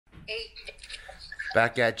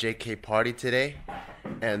Back at JKParty today,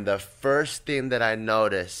 and the first thing that I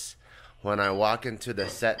notice when I walk into the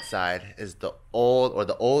set side is the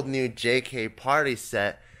old new JKParty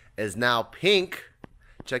set is now pink.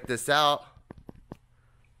 Check this out.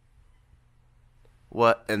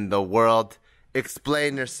 What in the world?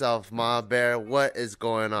 Explain yourself, Ma Bear. What is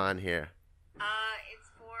going on here? It's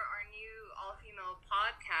for our new all-female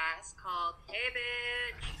podcast called Hey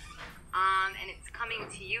Bitch. And it's coming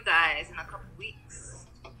to you guys in a couple weeks.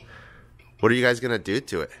 What are you guys gonna do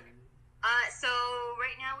to it? So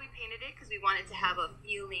right now we painted it because we wanted to have a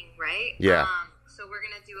feeling, right? Yeah. So we're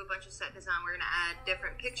gonna do a bunch of set design. We're gonna add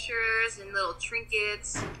different pictures and little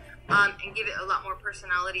trinkets, and give it a lot more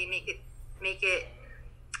personality. Make it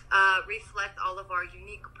reflect all of our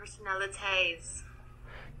unique personalities.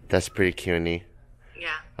 That's pretty cutie. Yeah.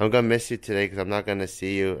 I'm gonna miss you today because I'm not gonna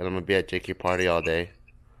see you, and I'm gonna be at JKParty all day.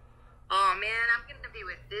 Oh man, I'm gonna be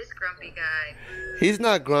with this grumpy guy. He's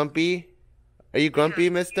not grumpy. Are you grumpy,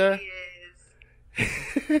 mister? He is.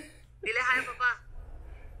 Dile hi, papa.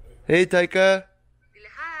 Hey, Taika. Dile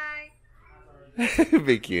hi.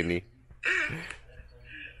 Big cutie.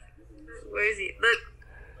 Where is he? Look.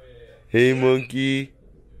 Hey, monkey.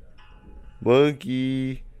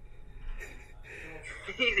 Monkey.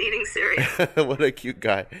 He's eating cereal. What a cute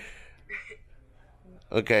guy.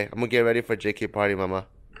 Okay, I'm gonna get ready for JKParty, mama.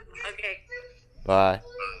 Okay. Bye.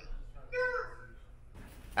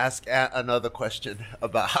 Ask Ant another question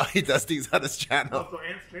about how he does things on his channel. So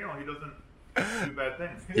Ant's channel, he doesn't do bad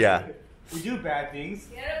things. Yeah. We do bad things.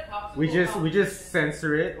 We just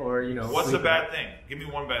censor it, or you know. What's the bad thing? Give me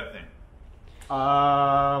one bad thing.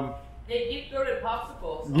 They deep throated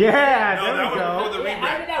popsicles. Yeah, no, there that we was go. before the Wait,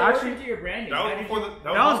 how did that Actually, work into your branding? That was before the.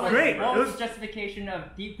 That was great. What It was was the justification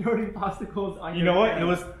of deep throating popsicles on You your know what?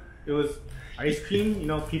 brand? It was ice cream. You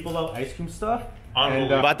know, people love ice cream stuff. And,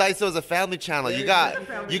 But I thought you said it was a family channel. You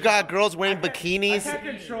got girls wearing bikinis,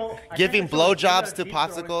 giving blowjobs to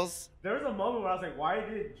popsicles. There was a moment where I was like, why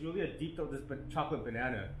did Julia deep throat this chocolate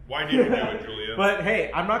banana? Why did you do it, Julia? But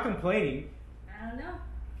hey, I'm not complaining. I don't know.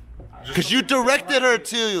 Because you directed her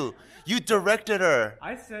to. You directed her.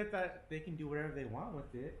 I said that they can do whatever they want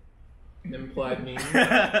with it. Implied me.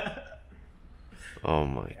 Oh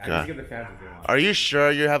my I just god. give the fans what they want. Are you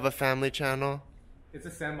sure you have a family channel? It's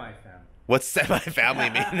a semi-fam. What's semi-family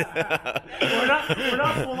mean? we're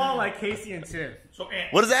not full on like Casey and Tim. So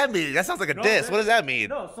Ant, What does that mean? That sounds like a diss. What does that mean?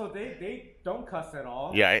 No, so they don't cuss at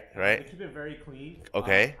all. Yeah, They right. keep it very clean.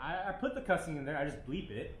 Okay. I put the cussing in there. I just bleep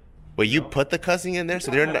it. Wait, you put the cussing in there,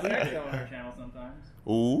 so they're not. on our channel sometimes.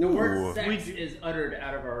 Ooh. The word sex is uttered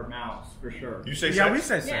out of our mouths for sure. you say Yeah, sex? we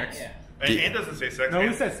said Yeah, sex. yeah. And Ant doesn't say sex. No, we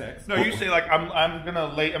Ant- said sex. No, you say like I'm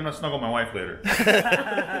gonna snuggle my wife later.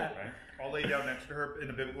 Right? I'll lay down next to her in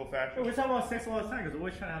a biblical fashion. We're talking about sex all the time because we're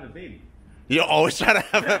always trying to have a baby. You're always trying to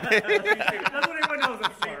have a baby. That's what everyone knows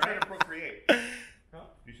us So for, you're trying right? to procreate. Huh?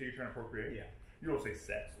 You say you're trying to procreate? Yeah. You don't say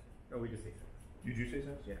sex. No, we just say sex. You do say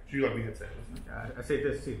sex? Yeah. So you like we had sex. I say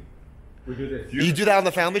this too. We do this. You do that on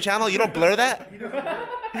the family channel? You don't blur that?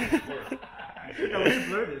 No, we should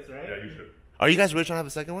blur this, right? Yeah, you should. Are you guys really trying to have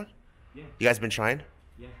a second one? Yeah. You guys been trying?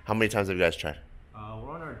 Yeah. How many times have you guys tried?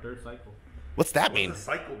 We're on our third cycle. What's that mean? What's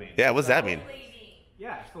the cycle mean? Yeah, what's that mean?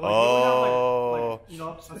 Yeah. So like, Oh. you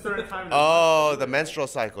know, a certain time. Oh, the menstrual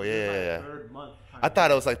cycle. Yeah. Third month. I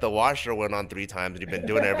thought it was like the washer went on 3 times and you've been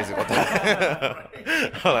doing it every single time.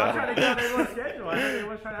 I'm trying to get on everyone's schedule. I know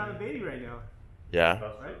everyone's trying to have a baby right now. Yeah.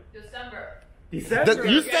 Right? December. December.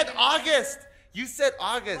 You said August. You said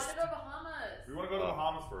I August. want to go to Bahamas. We want to go to the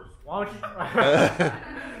Bahamas first. Why don't you?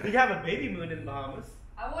 You can have a baby moon in the Bahamas.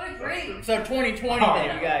 I want to drink. So 2020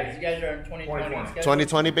 then, you guys. You guys are on 2020 schedule.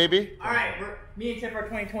 2020, baby. All right, me and Tiff are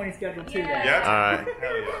 2020 scheduled too. Then. Yeah? All right.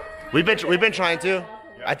 Hell yeah. We've been trying to.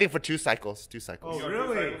 I think for 2 cycles. 2 cycles. Oh, You on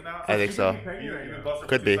 2 really? cycles now? I think so. You been busting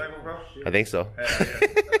Could for 2 be. cycles, bro? I think so. Yeah,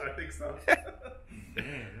 I think so. Man,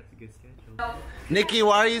 that's a good schedule. Nikki,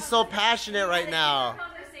 why are you so passionate right now?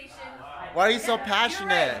 Why are you so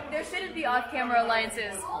passionate? There shouldn't be off-camera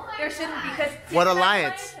alliances. There shouldn't, because What Tiff's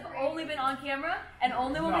alliance? have only been on camera, and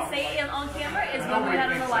only when we say it on camera is when we had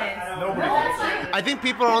an alliance. Nobody thinks I think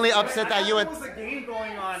people are only upset that you and There was a game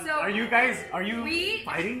going on. So are you we-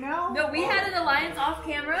 fighting now? No, we had an alliance off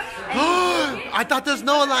camera. And I thought there's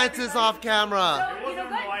no alliances off camera. So, you know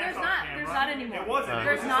what? There's not. There's not anymore. It wasn't.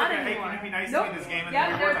 There's not Hey, anymore. can you be nice to Nope. me in this game? And Yeah,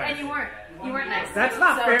 then there's, we're and nice. you weren't. You weren't nice. That's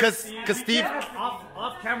not So- fair. Cause Steve.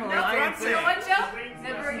 Off camera No, alliances. you know what, Joe?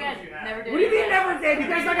 Never again. Never do What do you it mean again. never did? You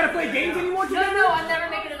guys not gonna play games anymore? No, I'm never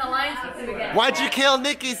making an alliance with him again. Why'd you kill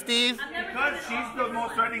Nikki, Steve? I'm never Because she's the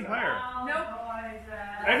most threatening player. Nope.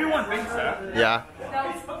 Everyone thinks that. Yeah.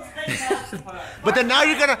 No. But then now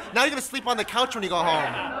you're gonna sleep on the couch when you go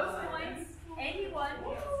home. Most points, 81.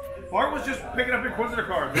 Bart was just picking up Inquisitor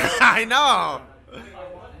cards. I know.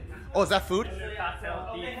 Oh, is that food?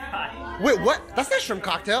 Wait, what? That's not shrimp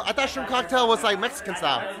cocktail. I thought shrimp cocktail was like Mexican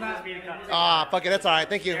style. Ah, fuck it. That's all right.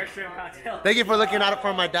 Thank you. Thank you for looking out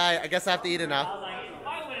for my diet. I guess I have to eat it now.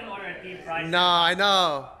 No, I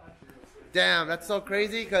know. Damn, that's so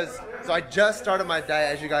crazy. So I just started my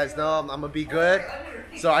diet, as you guys know. I'm gonna be good.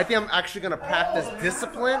 So I think I'm actually gonna practice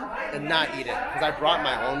discipline and not eat it because I brought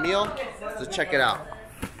my own meal. So check it out.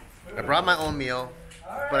 I brought my own meal,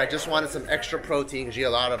 but I just wanted some extra protein because you get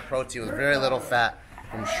a lot of protein with very little fat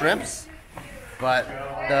from shrimps. But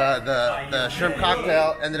the shrimp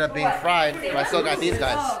cocktail ended up being fried, but I still got these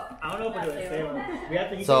guys.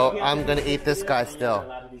 So I'm gonna eat this guy still.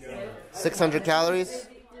 600 calories,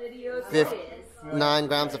 9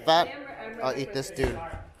 grams of fat. I'll eat this dude.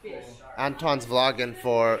 Anton's vlogging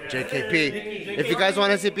for JKP. If you guys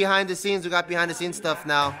want to see behind the scenes, we got behind the scenes stuff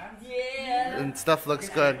now. And stuff looks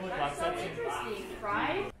good.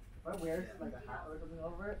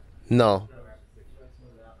 No.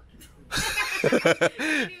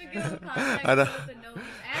 I don't.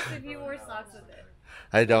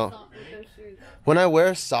 I don't. When I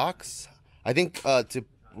wear socks, I think to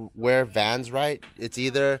wear Vans right, it's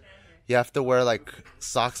either you have to wear like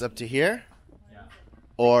socks up to here,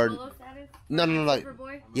 or no, like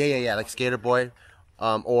yeah, like skater boy,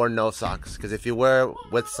 or no socks. Because if you wear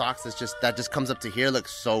with socks, it's just that just comes up to here,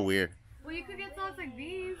 looks so weird. Well, you could get socks like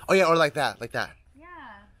these. Oh yeah, or like that. Yeah.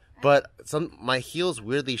 But my heel's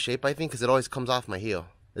weirdly shaped, I think, because it always comes off my heel.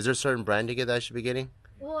 Is there a certain brand you get that I should be getting?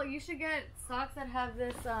 Well, you should get socks that have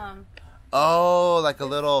this Oh, like a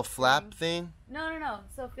little flap thing? No.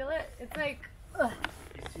 So feel it. It's like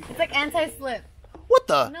anti-slip. What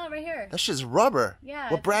the? No, right here. That's just rubber. Yeah.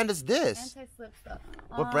 What brand is this? Anti-slip stuff.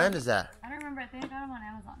 What brand is that? I don't remember. I think I got them on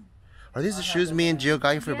Amazon. Are these the shoes me and Gio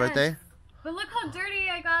got you for your birthday? But look how dirty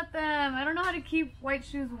I got them. I don't know how to keep white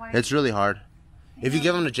shoes white. It's really hard. If you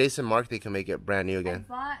give them to Jason Mark, they can make it brand new I again.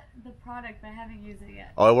 bought the product, but I haven't used it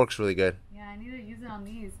yet. Oh, it works really good. Yeah, I need to use it on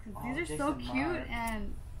these because these are so cute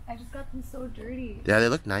and I just got them so dirty. Yeah, they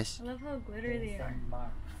look nice. I love how glittery they are.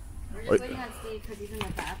 We're just waiting on Steve because he's in the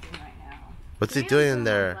bathroom right now. What's he doing in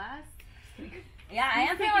there? Yeah, I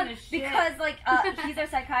am taking a shit. because he's our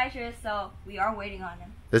psychiatrist, so we are waiting on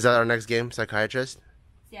him. Is that our next game, Psychiatrist?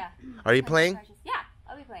 Yeah. Are you playing? Yeah,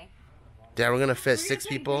 I'll be playing. Damn, we're gonna fit 6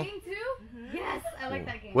 people. Yes, I like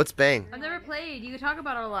that game. What's Bang? I've never played. You could talk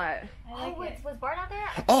about it a lot. I like it. Was Bart out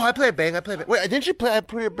there? Oh, I play Bang. Wait, didn't you play? I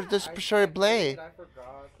put this for sure play.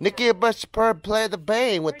 Nikki must play the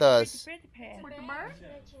Bang with us.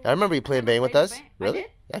 I remember you playing Bang with us. Really?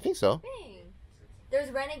 I think so. There's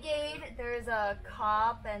Renegade, there's a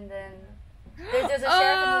cop, and then there's a sheriff. And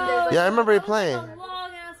then there's Yeah, I remember you playing. A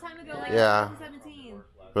long ass time ago, like Yeah. 2017.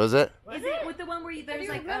 Was it? Is it with the one where there's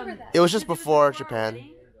like It was just before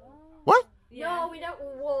Japan. What? No, we never.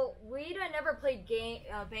 Well, we never played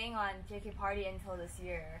Bang on JKParty until this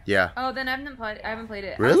year. Yeah. Oh, then I haven't played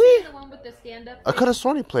it. Really? The one with the stand-up. I could have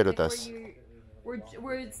sworn he played with us.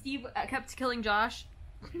 Where Steve kept killing Josh.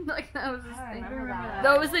 Like that was his thing. remember that.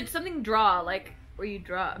 No, it was like something draw, like where you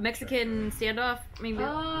draw Mexican standoff. Maybe.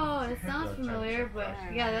 Oh, it sounds familiar, but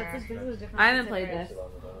yeah, this is different. I haven't played this.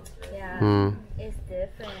 Yeah, it's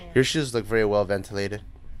different. Your shoes look very well ventilated.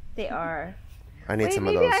 They are. I need some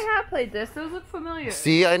of maybe those. I have played this. Those look familiar.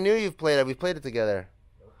 See, I knew you've played it. We played it together.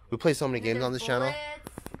 We play so many games on this channel.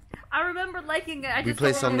 I remember liking it. I We just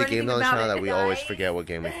play don't so many remember games on anything this channel about that we it. always forget what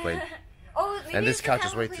game we played. Oh, And this couch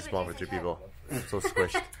is way too small for 2 people. So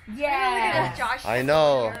squished. Yeah. Josh. I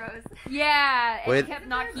know. Yeah, and Wait. kept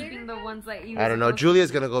not keeping the ones that you. I don't know. Julia's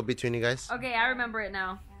gonna go between you guys. Okay, I remember it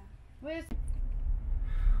now.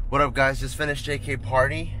 What up, guys? Just finished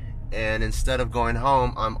JKParty, and instead of going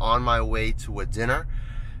home, I'm on my way to a dinner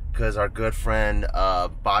because our good friend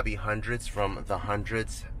Bobby Hundreds from The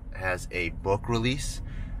Hundreds has a book release.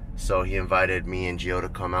 So he invited me and Gio to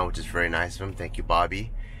come out, which is very nice of him. Thank you,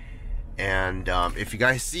 Bobby. And if you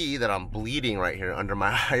guys see that I'm bleeding right here under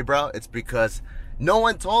my eyebrow, it's because no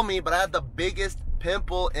one told me, but I had the biggest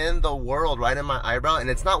pimple in the world right in my eyebrow. And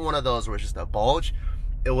it's not one of those where it's just a bulge.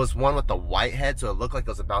 It was one with the white head, so it looked like it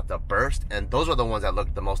was about to burst. And those are the ones that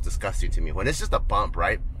look the most disgusting to me. When it's just a bump,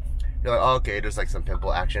 right? You're like, oh, okay, there's like some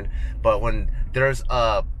pimple action. But when there's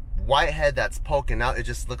a white head that's poking out, it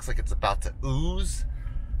just looks like it's about to ooze.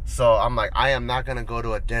 So I'm like, I am not gonna go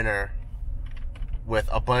to a dinner with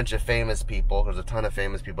a bunch of famous people. There's a ton of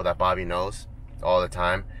famous people that Bobby knows all the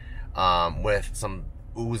time, with some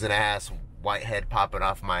oozing ass white head popping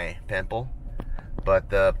off my pimple.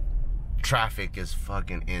 But the traffic is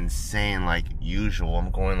fucking insane like usual.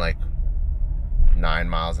 I'm going like 9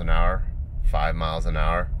 miles an hour, 5 miles an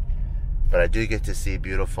hour. But I do get to see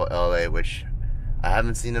beautiful LA, which I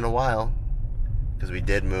haven't seen in a while because we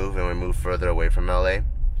did move and we moved further away from LA.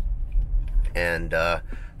 And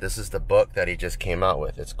this is the book that he just came out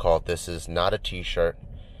with. It's called This Is Not a T-Shirt.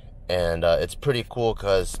 And it's pretty cool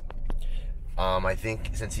because I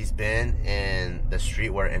think since he's been in the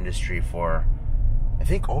streetwear industry for I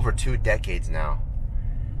think over 2 decades now,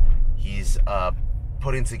 he's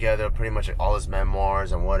putting together pretty much all his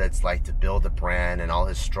memoirs and what it's like to build a brand and all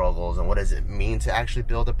his struggles and what does it mean to actually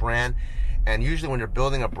build a brand. And usually when you're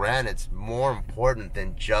building a brand, it's more important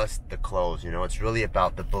than just the clothes, you know. It's really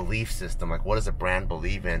about the belief system, like what does a brand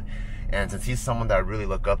believe in. And since he's someone that I really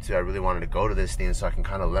look up to, I really wanted to go to this thing so I can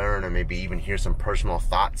kind of learn and maybe even hear some personal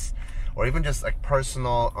thoughts or even just like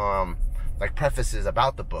personal like prefaces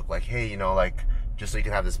about the book, like, hey, you know, like just so you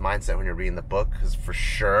can have this mindset when you're reading the book, because for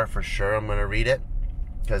sure I'm gonna read it.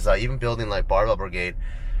 Because even building like Barbell Brigade,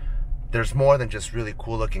 there's more than just really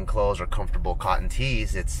cool looking clothes or comfortable cotton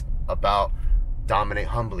tees. It's about dominate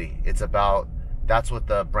humbly. It's about, that's what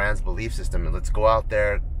the brand's belief system is. Let's go out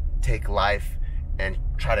there, take life and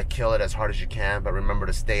try to kill it as hard as you can, but remember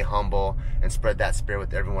to stay humble and spread that spirit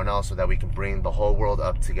with everyone else so that we can bring the whole world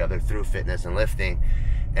up together through fitness and lifting.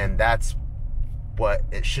 And that's what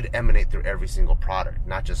it should emanate through every single product,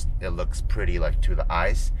 not just it looks pretty like to the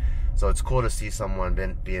eyes. So it's cool to see someone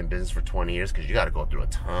be in business for 20 years because you got to go through a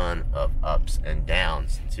ton of ups and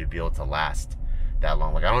downs to be able to last that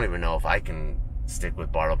long. Like I don't even know if I can stick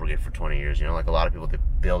with Barbell Brigade for 20 years. You know, like a lot of people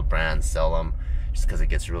that build brands, sell them just because it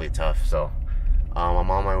gets really tough. So I'm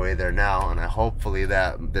on my way there now, and hopefully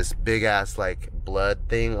that this big ass like blood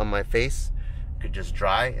thing on my face could just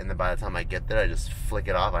dry, and then by the time I get there I just flick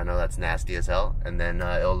it off. I know that's nasty as hell, and then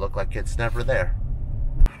it'll look like it's never there.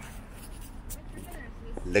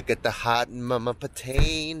 Look at the hot mama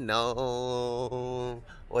potato.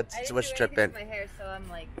 What's tripping? My hair, so I'm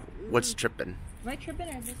like, what's tripping? Am I tripping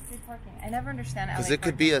or is this free parking? I never understand. Because it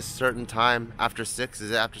could be a certain time after 6.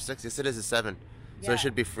 Is it after 6? Yes, it is at 7. So Yeah. it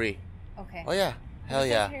should be free. Okay. Oh yeah, hell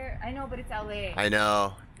yeah. Here, I know, but it's LA. I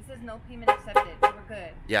know. This says no payment accepted, so we're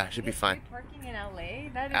good. Yeah, it should be fine. Free parking in LA?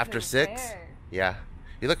 That is After 6? fair. Yeah.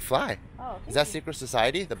 You look fly. Oh, Is that Secret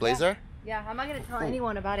Society, the blazer? Yeah, I'm not gonna tell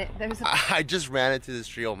anyone about it. There's a I just ran into this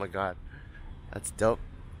tree. Oh my god, that's dope.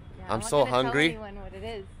 Yeah, I'm not so gonna hungry. Tell anyone what it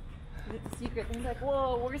is. It's a secret. And he's like,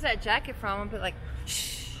 whoa, where's that jacket from? I'm like,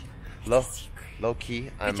 shh. Low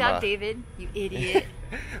key. Good job, David. You idiot.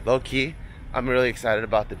 Low key. I'm really excited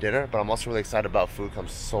about the dinner, but I'm also really excited about food. I'm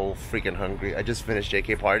so freaking hungry. I just finished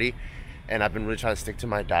JKParty, and I've been really trying to stick to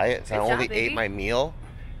my diet. So I only ate my meal,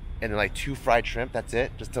 and then like 2 fried shrimp. That's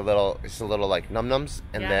it. Just a little like num-nums,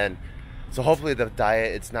 and then. So hopefully the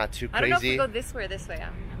diet, it's not too crazy. I don't know if we go this way or this way.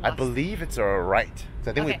 I believe it's right.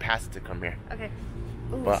 So I think we passed it to come here. Okay.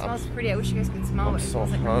 Ooh, But it smells pretty. I wish you guys could smell I'm it. so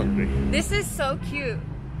hungry. This is so cute.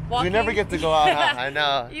 Walking. We never get to go out. Huh? I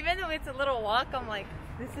know. Even though it's a little walk, I'm like,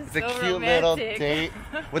 this is It's so a cute romantic. little date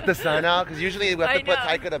with the sun out, because usually we have to put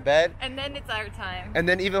Taika to bed. And then it's our time. And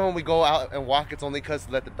then even when we go out and walk, it's only because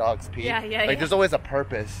to let the dogs pee. Yeah. Like there's always a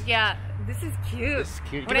purpose. Yeah, this is cute. This is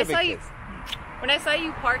cute. When I saw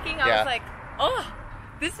you parking, I was like, oh,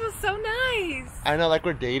 this was so nice. I know, like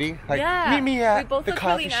we're dating. Like, yeah. meet me at we both the look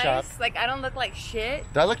coffee really shop. nice. Like I don't look like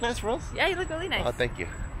shit. Do I look nice, Rose? Yeah, you look really nice. Oh, thank you.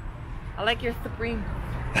 I like your Supreme.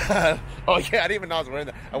 Oh yeah, I didn't even know I was wearing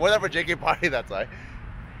that. I wore that for JKParty, that's why.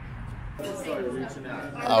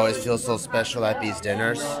 I always feel so special at these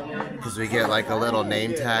dinners because we get like a little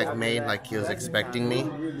name tag made like he was expecting me,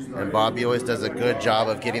 and Bobby always does a good job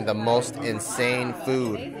of getting the most insane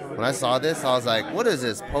food. When I saw this, I was like, what is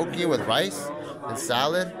this, poke with rice and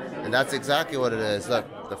salad? And that's exactly what it is. Look,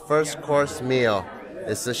 the first course meal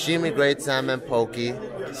is sashimi grade salmon poke,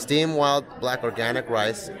 steamed wild black organic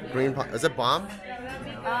rice, green, is it bomb?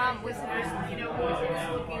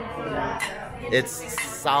 It's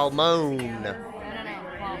salmon.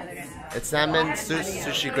 It's salmon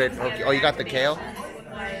sushi grade poke. Oh, you got the kale?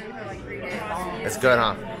 It's good,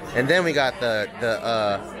 huh? And then we got the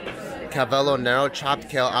Cavello Nero chopped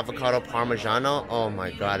kale avocado parmigiano. Oh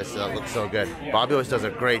my god, it looks so good. Bobby always does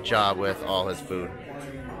a great job with all his food.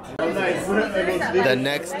 The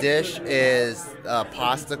next dish is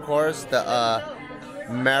pasta course. The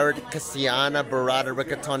Maricasiana burrata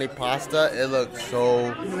rigatoni pasta. It looks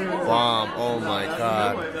so bomb. Oh my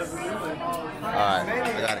god. Alright,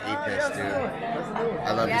 I gotta eat this, dude.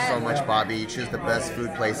 I love you so much, Bobby. You choose the best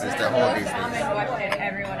food places to hold these things.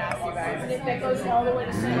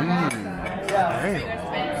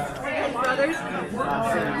 brothers.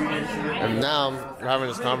 And now we're having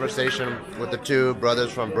this conversation with the two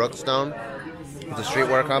brothers from Brookstone. It's a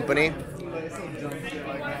streetwear company.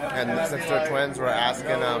 And since they're twins, we're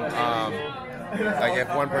asking them, like, if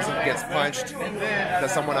one person gets punched,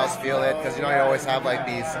 does someone else feel it? Because, you know, you always have, like,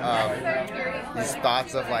 these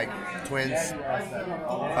thoughts of, like, twins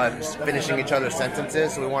finishing each other's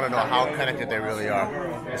sentences. So we want to know how connected they really are.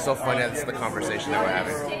 It's so funny that's the conversation that we're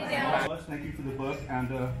having. Thank you for the book, and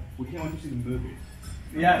we can't wait to see the movie.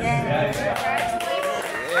 Yes.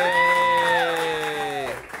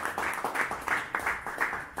 Yay!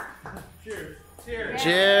 Cheers.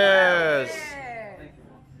 Cheers!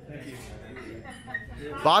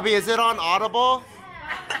 Bobby, is it on Audible?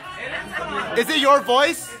 Is it your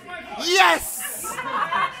voice? Yes!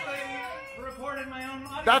 Recorded my own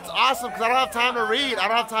audio. That's awesome, because I don't have time to read. I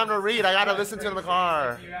gotta listen to it in the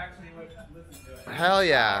car. You actually would listen to it. Hell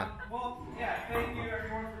yeah. Well, yeah, thank you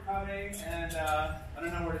everyone for coming, and I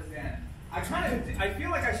don't know where to stand. I feel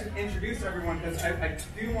like I should introduce everyone because I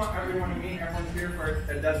do want everyone to meet. Everyone's here for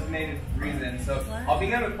a designated reason. So I'll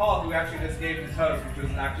begin with Paul, who actually just gave the toast, which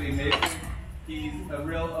was actually amazing. He's a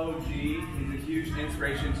real OG. He's a huge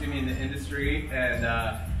inspiration to me in the industry, and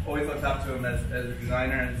always looked up to him as a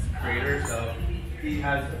designer and as a creator. So he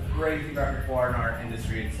has a crazy repertoire in our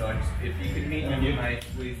industry. So if you could meet him tonight,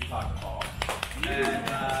 please talk to Paul.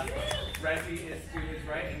 And Reggie is to his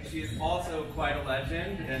right, and she is also quite a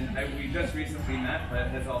legend. And we just recently met, but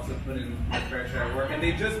has also put in a fair share of work. And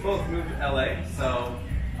they just both moved to LA. So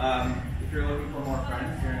if you're looking for more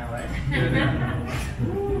friends here in LA, you're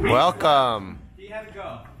there. Welcome. He had to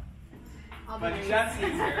go. But Jesse's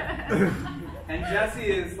here. And Jesse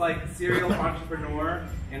is like serial entrepreneur,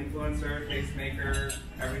 influencer, tastemaker,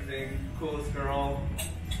 everything, coolest girl.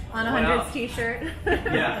 On a Hundreds t-shirt.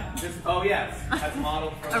 Yeah, oh yes, has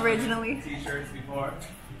modeled for Originally. T-shirts before.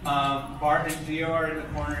 Bart and Gio are in the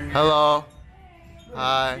corner here. Hello.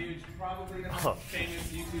 Hi. Huge, probably the most famous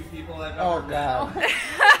YouTube people I've ever Oh, met. God.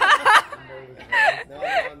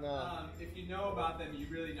 No. If you know about them, you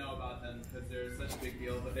really know about them because they're such a big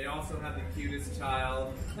deal. But they also have the cutest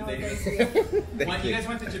child. You guys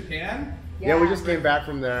went to Japan? Yeah, we just came back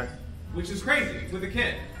from there. Which is crazy with a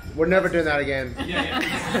kid. We're never doing that again. Yeah.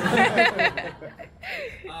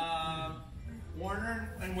 Warner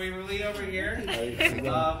and Waverly over here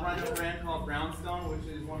run a brand called Brownstone, which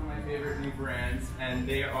is one of my favorite new brands, and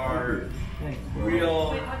they are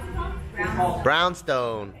real.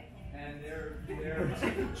 Brownstone. And they're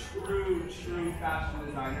true fashion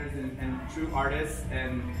designers and true artists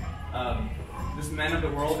and just men of the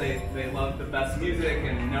world. They love the best music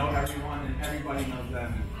and know everyone, and everybody knows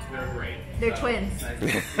them. They're great. They're twins. Nice to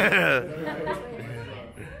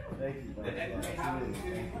see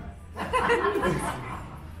you.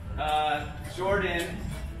 Jordan,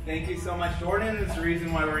 thank you so much. Jordan is the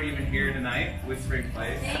reason why we're even here tonight with Spring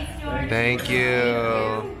Place. Thanks, Jordan. Thank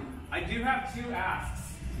you. I do have two asks.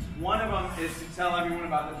 One of them is to tell everyone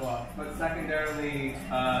about the book, but secondarily,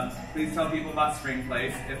 please tell people about Spring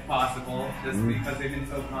Place, if possible, just because they've been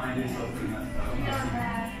so kind and so good.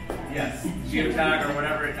 Yes, geotag or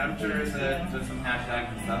whatever. I'm sure there's some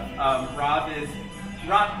hashtags and stuff.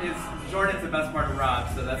 Jordan's the best part of Rob,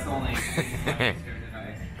 so that's the only thing here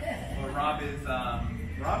tonight. But Rob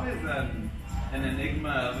is an enigma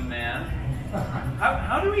of a man.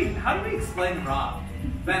 How do we explain Rob?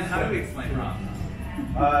 Ben, how do we explain Rob?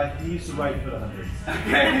 He used to write for the Hundreds.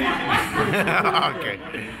 Okay. Okay.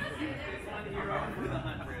 He's one hero for the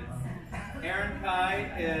Hundreds. Aaron Kai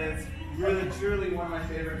is really, truly one of my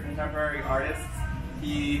favorite contemporary artists.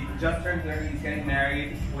 He just turned 30, he's getting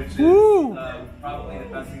married, which is probably the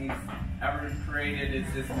best thing he's ever created is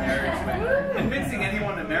this marriage. But convincing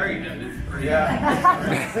anyone to marry him is pretty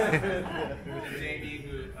Jamie,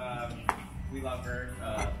 who we love her.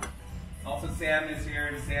 Also, Sam is here,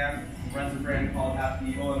 and Sam runs a brand called Half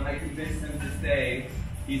Evil, and I convinced him to stay.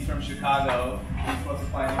 He's from Chicago. He's supposed to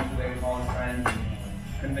fly home today with all his friends and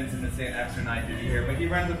convince him to stay an extra night to be here. But he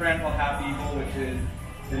runs a brand called Half Evil, which is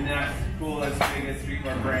the next coolest, biggest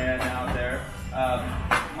streetwear brand out there.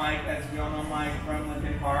 Mike, as we all know Mike from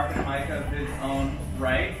Lincoln Park, and Mike of his own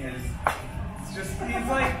right is he's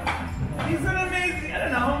an amazing, I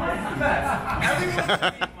don't know, Mike's the best. Everyone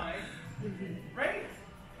should meet Mike.